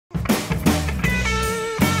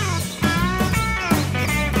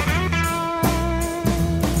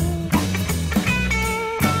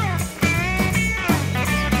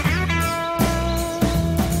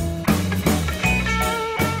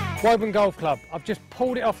Woburn golf club. I've just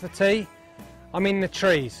pulled it off the tee. I'm in the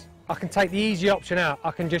trees. I can take the easy option out.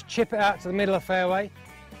 I can just chip it out to the middle of the fairway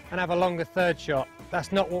and have a longer third shot.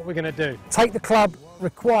 That's not what we're going to do. Take the club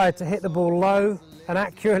required to hit the ball low and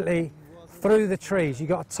accurately through the trees. You've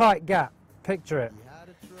got a tight gap. Picture it.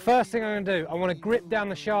 First thing I'm going to do, I want to grip down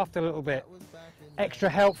the shaft a little bit. Extra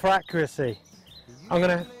help for accuracy. I'm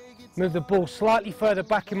going to move the ball slightly further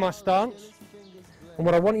back in my stance. And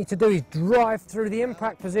what I want you to do is drive through the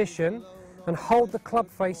impact position and hold the club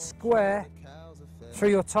face square through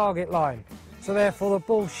your target line. So therefore the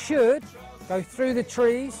ball should go through the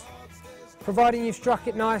trees, providing you've struck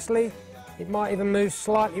it nicely. It might even move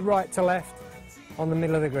slightly right to left on the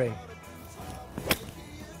middle of the green.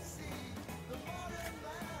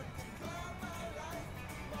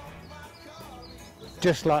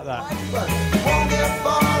 Just like that.